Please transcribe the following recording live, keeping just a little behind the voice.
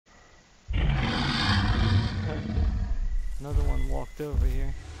Another one walked over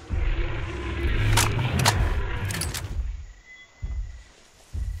here.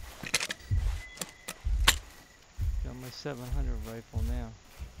 Got my 700 rifle now.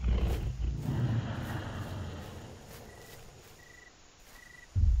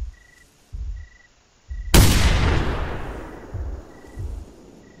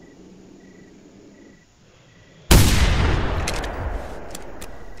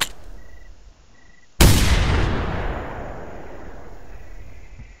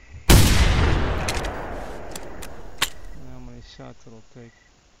 Shots it'll take.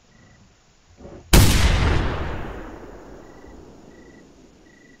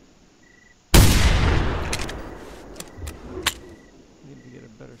 Need to get a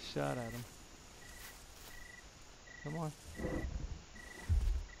better shot at him. Come on.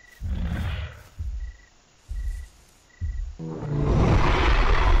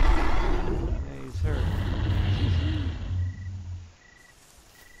 Yeah, he's hurt.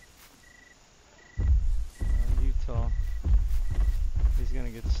 Utah. He's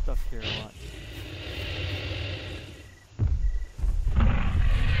gonna get stuck here a lot.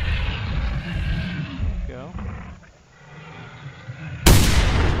 There you go.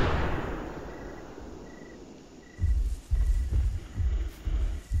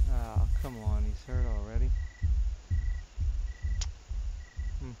 Ah, come on, he's hurt already.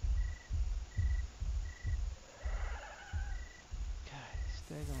 God,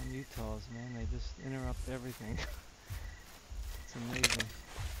 daggone Utahs, man, they just interrupt everything. It's amazing.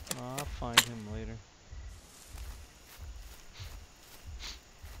 Oh, I'll find him later.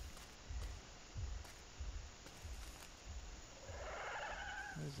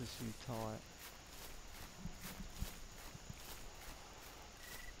 Where's this Utah at?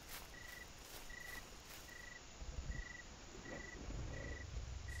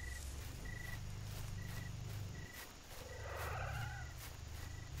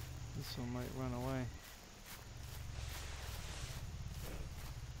 This one might run away.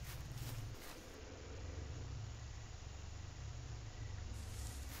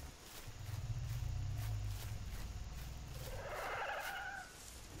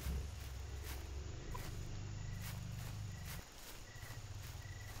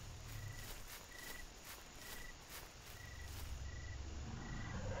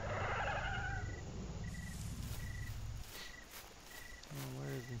 Oh,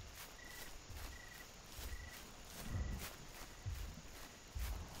 where is he?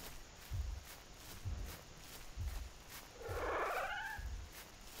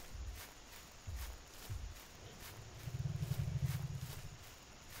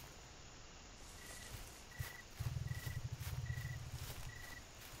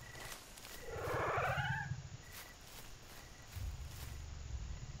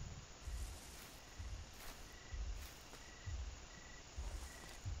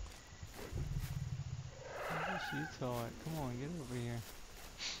 Utah at? Come on, get over here.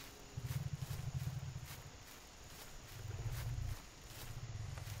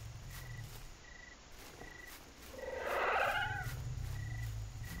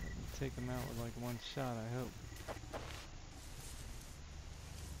 Take him out with like one shot, I hope.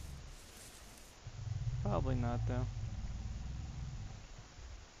 Probably not though.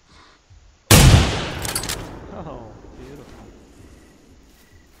 Oh, beautiful.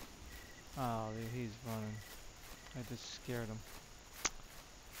 Oh, he's running. I just scared him.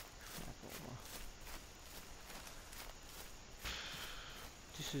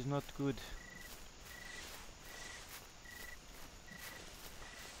 This is not good.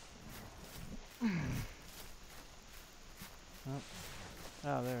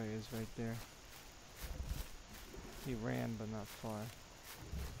 Oh, there he is right there. He ran, but not far.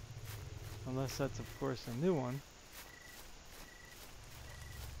 Unless that's, of course, a new one.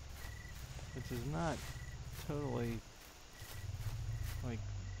 Which is not totally, like,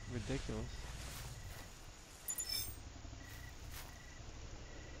 ridiculous.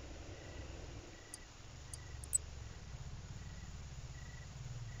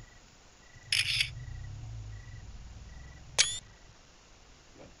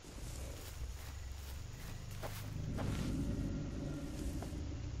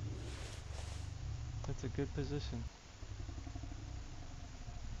 That's a good position.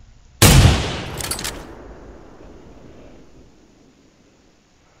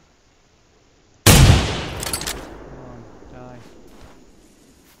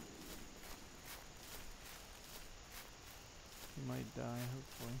 Might die,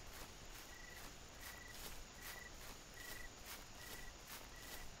 hopefully.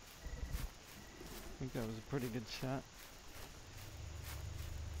 I think that was a pretty good shot.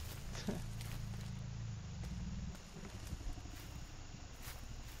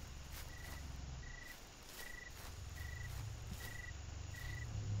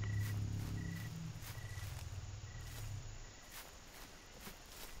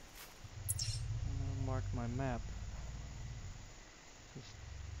 mark my map. Just,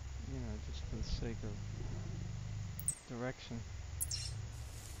 just for the sake of direction.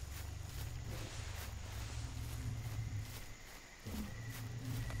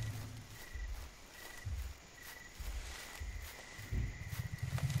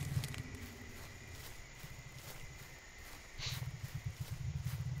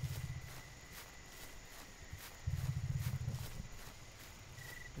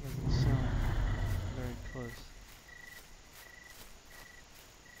 Doesn't sound very close.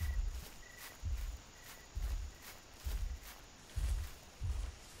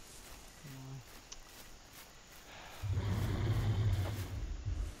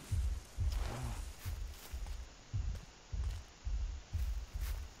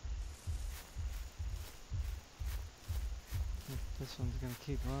 This one's gonna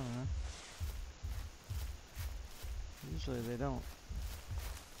keep running, huh? Usually they don't.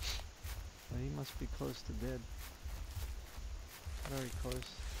 But he must be close to dead. Very close.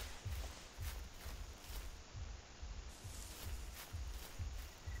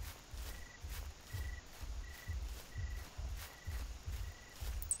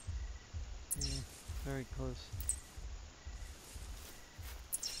 Yeah, very close.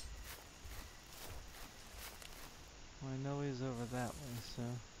 Well, I know he's over that way, so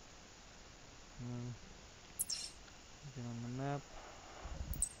get on the map.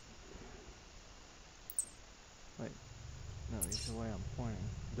 Wait, no, he's the way I'm pointing.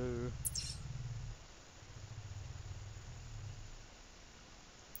 Duh.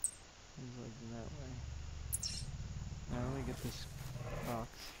 He's like that way. Now let me get this box.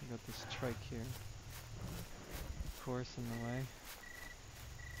 I got this trike here. Of course, in the way.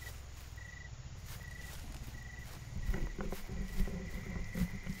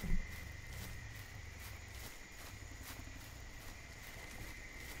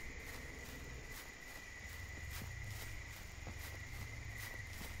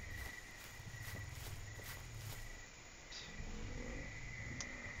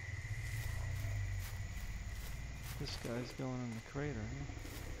 This guy's going in the crater, huh?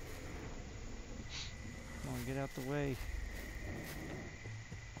 Come on, get out the way.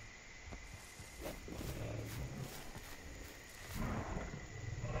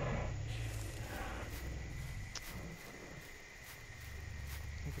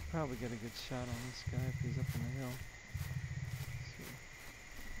 I could probably get a good shot on this guy if he's up on the hill.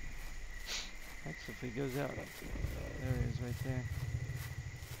 Actually, if he goes out, there he is right there.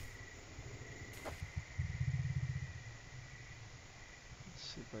 Let's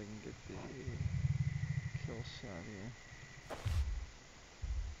see if I can get the kill shot here.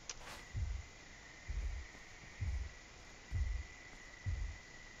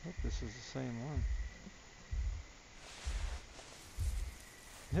 Hope this is the same one.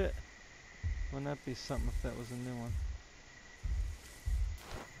 Wouldn't that be something if that was a new one?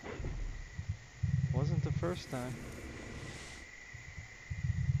 Wasn't the first time.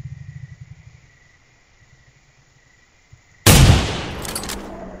 There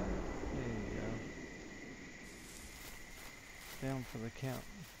you go. Down for the count.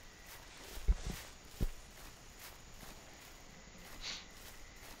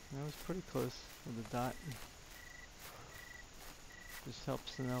 That was pretty close with the dot. Just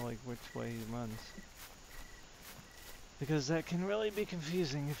helps to know like which way he runs. Because that can really be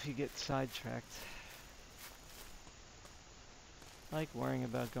confusing if you get sidetracked. Like worrying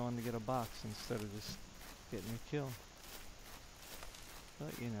about going to get a box instead of just getting a kill.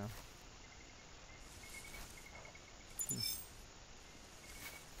 But you know.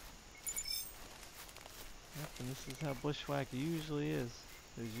 Yep, and this is how bushwhack usually is.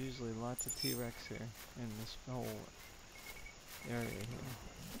 There's usually lots of T-Rex here in this whole area here.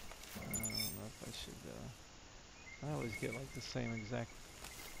 I don't know if I should, I always get like the same exact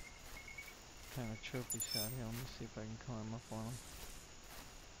kind of trophy shot here. Let me see if I can climb up on him.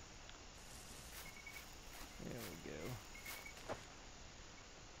 There we go.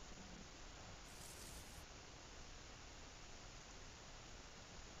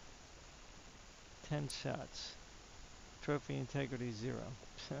 Ten shots. Trophy integrity 0.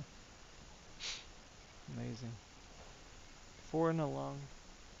 Amazing. 4 in the lung.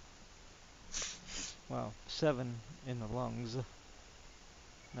 Wow, 7 in the lungs.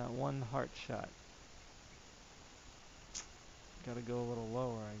 Not one heart shot. Gotta go a little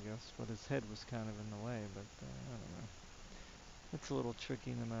lower, I guess, but his head was kind of in the way, but I don't know. It's a little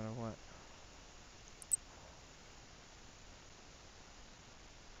tricky no matter what.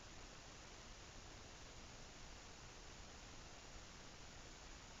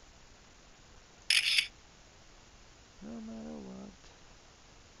 No matter what.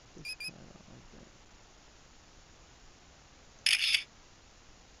 This guy, I don't like that.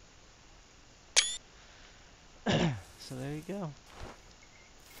 you go.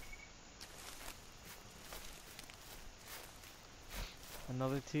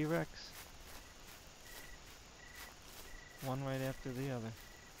 Another T-Rex. One right after the other.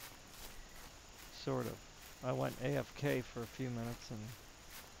 Sort of. I went AFK for a few minutes and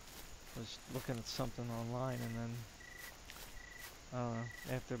was looking at something online, and then I don't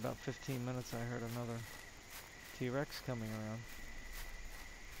know, after about 15 minutes I heard another T-Rex coming around.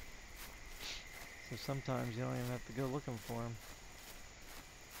 So sometimes you don't even have to go looking for them.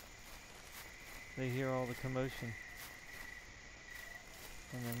 They hear all the commotion,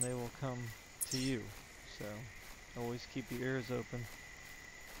 and then they will come to you. So always keep your ears open,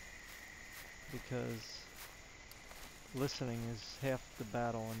 because listening is half the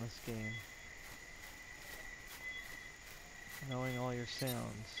battle in this game. Knowing all your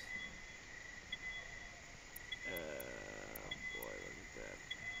sounds. Boy, look at that.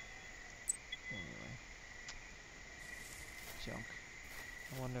 Anyway. Junk.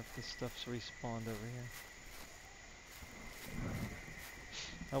 I wonder if this stuff's respawned over here.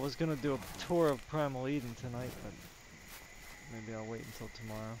 I was gonna do a tour of Primal Eden tonight, but maybe I'll wait until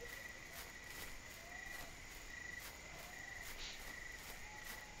tomorrow.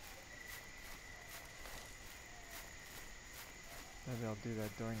 Maybe I'll do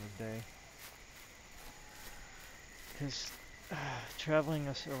that during the day. Because traveling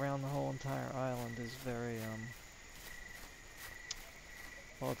us around the whole entire island is very,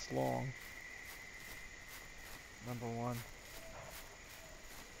 well, it's long. Number one.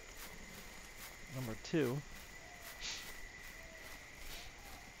 Number two,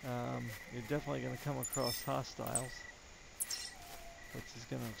 you're definitely going to come across hostiles, which is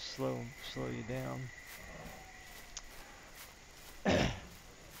going to slow you down.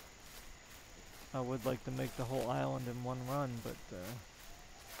 I would like to make the whole island in one run, but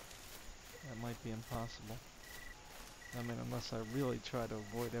that might be impossible. I mean, unless I really try to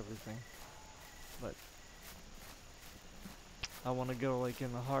avoid everything. But I want to go like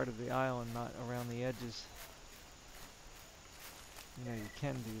in the heart of the island, not around the edges. You know, you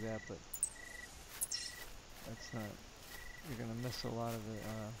can do that, but that's not, you're going to miss a lot of the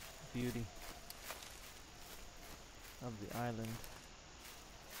beauty of the island.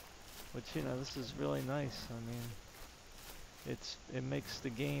 Which, you know, this is really nice. I mean, it makes the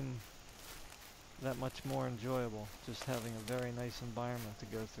game that much more enjoyable, just having a very nice environment to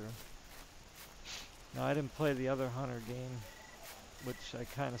go through. Now, I didn't play the other Hunter game, which I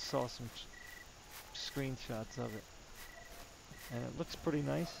kind of saw some screenshots of it, and it looks pretty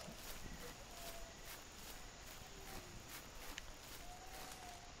nice.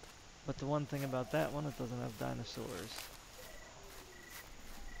 But the one thing about that one, it doesn't have dinosaurs.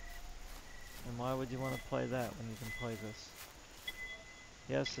 And why would you want to play that when you can play this?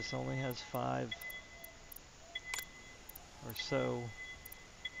 Yes, this only has 5 or so,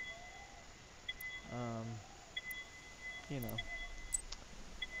 you know,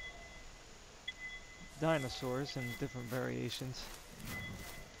 dinosaurs in different variations.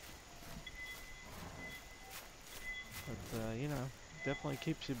 But, you know, definitely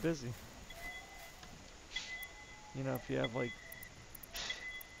keeps you busy. You know, if you have like,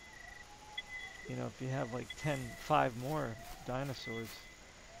 if you have like 5 more dinosaurs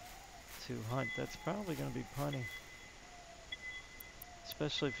to hunt, that's probably going to be plenty.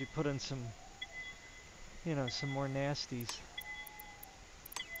 Especially if you put in some, some more nasties.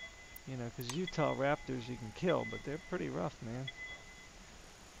 You know, because Utah raptors you can kill, but they're pretty rough, man.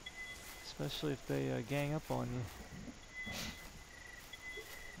 Especially if they gang up on you.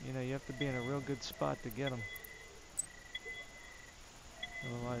 You know, you have to be in a real good spot to get them.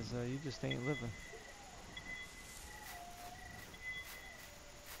 Otherwise, you just ain't living.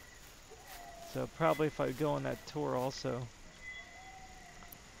 So probably if I go on that tour also,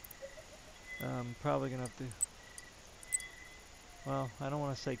 I'm probably going to have to, well, I don't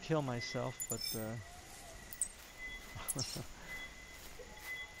want to say kill myself, but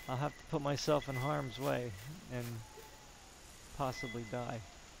I'll have to put myself in harm's way and possibly die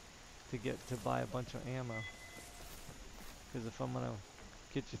to buy a bunch of ammo. Because if I'm going to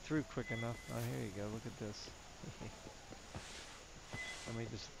get you through quick enough, oh, here you go, look at this. Let me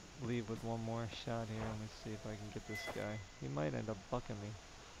just leave with one more shot here. Let me see if I can get this guy. He might end up bucking me.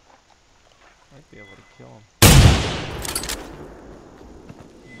 Might be able to kill him.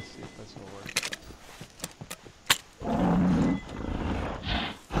 Let me see if this will work.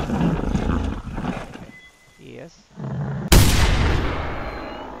 Yes.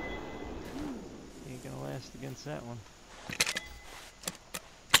 Ain't gonna last against that one.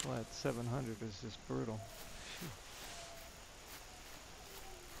 Well, that 700 is just brutal.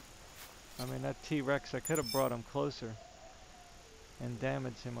 I mean, that T-Rex, I could have brought him closer, and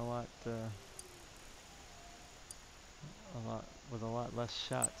damage him a lot with a lot less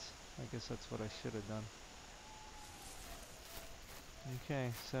shots. I guess that's what I should have done.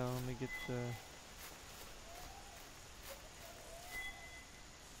 Okay, so let me get the...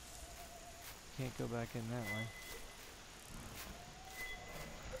 Can't go back in that way.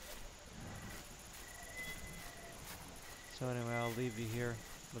 So anyway, I'll leave you here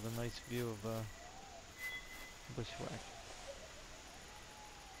with a nice view of bushwhack.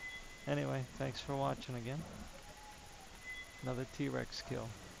 Anyway, thanks for watching again. Another T-Rex kill.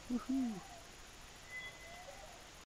 Woohoo!